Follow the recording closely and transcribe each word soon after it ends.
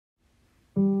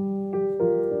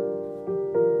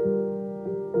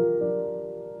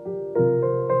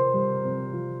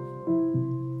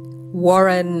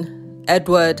Warren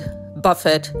Edward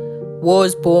Buffett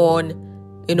was born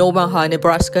in Omaha,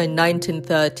 Nebraska in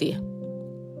 1930.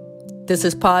 This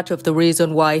is part of the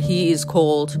reason why he is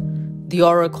called the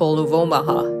Oracle of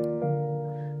Omaha.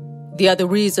 The other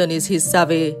reason is his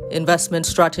savvy investment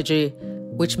strategy,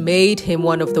 which made him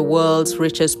one of the world's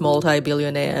richest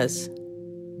multi-billionaires.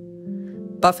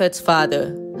 Buffett's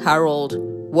father, Harold,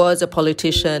 was a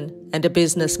politician and a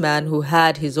businessman who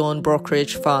had his own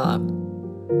brokerage firm.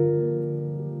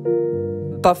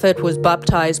 Buffett was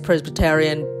baptized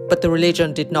Presbyterian, but the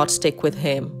religion did not stick with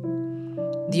him.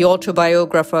 The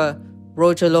autobiographer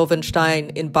Roger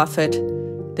Loewenstein in Buffett,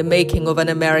 The Making of an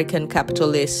American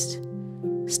Capitalist,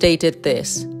 stated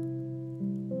this: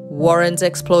 Warren's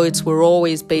exploits were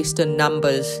always based on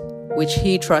numbers, which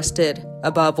he trusted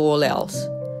above all else.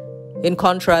 In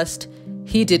contrast,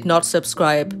 he did not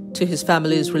subscribe to his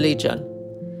family's religion.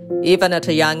 Even at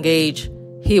a young age,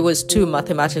 he was too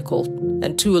mathematical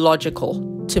and too logical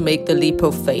to make the leap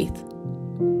of faith.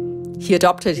 He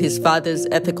adopted his father's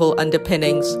ethical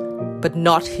underpinnings, but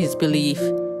not his belief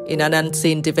in an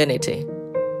unseen divinity.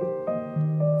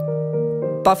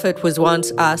 Buffett was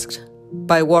once asked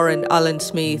by Warren Allen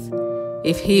Smith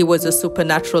if he was a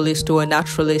supernaturalist or a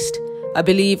naturalist, a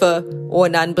believer or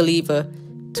an unbeliever,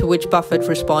 to which Buffett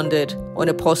responded on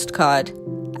a postcard,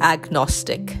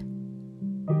 agnostic.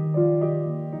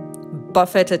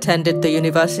 Buffett attended the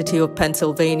University of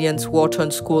Pennsylvania's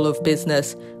Wharton School of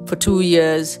Business for 2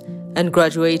 years and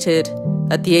graduated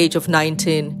at the age of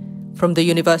 19 from the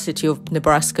University of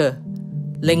Nebraska,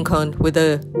 Lincoln, with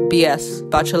a BS,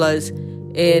 Bachelor's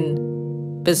in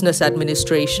Business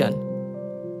Administration.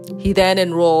 He then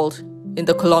enrolled in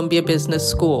the Columbia Business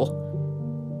School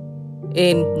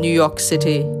in New York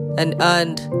City and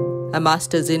earned a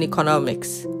master's in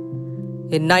economics.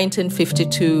 In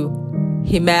 1952,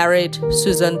 he married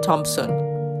Susan Thompson.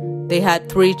 They had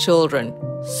 3 children,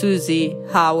 Susie,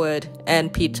 Howard,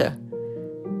 and Peter.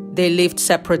 They lived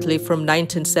separately from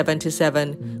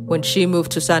 1977, when she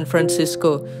moved to San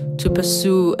Francisco to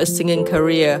pursue a singing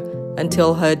career,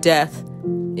 until her death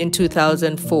in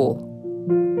 2004.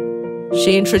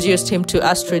 She introduced him to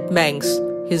Astrid Mengs,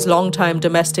 his longtime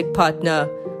domestic partner,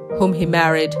 whom he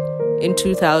married in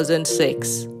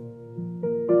 2006.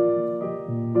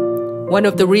 One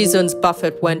of the reasons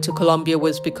Buffett went to Columbia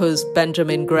was because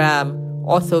Benjamin Graham,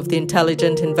 author of The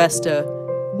Intelligent Investor,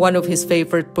 one of his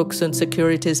favorite books on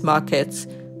securities markets,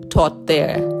 taught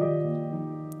there.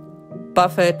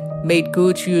 Buffett made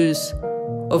good use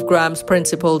of Graham's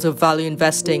principles of value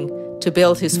investing to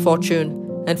build his fortune,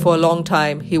 and for a long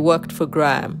time he worked for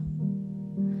Graham.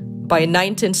 By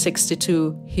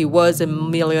 1962, he was a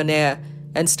millionaire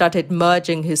and started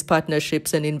merging his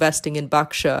partnerships and investing in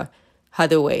Berkshire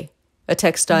Hathaway, a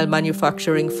textile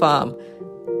manufacturing firm,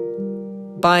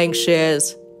 buying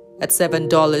shares at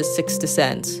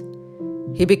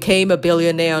 $7.60. He became a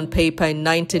billionaire on paper in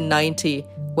 1990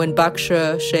 when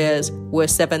Berkshire shares were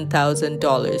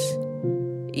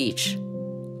 $7,000 each.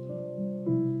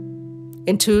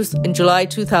 In July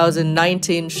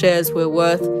 2019, shares were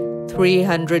worth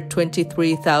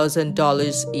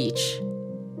 $323,000 each.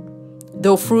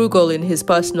 Though frugal in his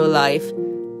personal life,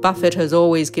 Buffett has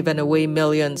always given away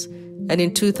millions, and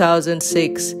in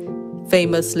 2006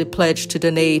 famously pledged to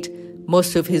donate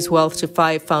most of his wealth to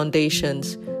 5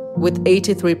 foundations, with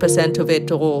 83% of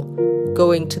it all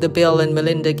going to the Bill and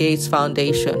Melinda Gates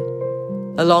Foundation.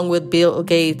 Along with Bill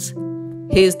Gates,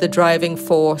 he is the driving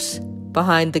force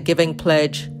behind the Giving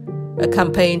Pledge, a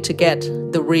campaign to get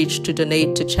the rich to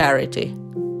donate to charity.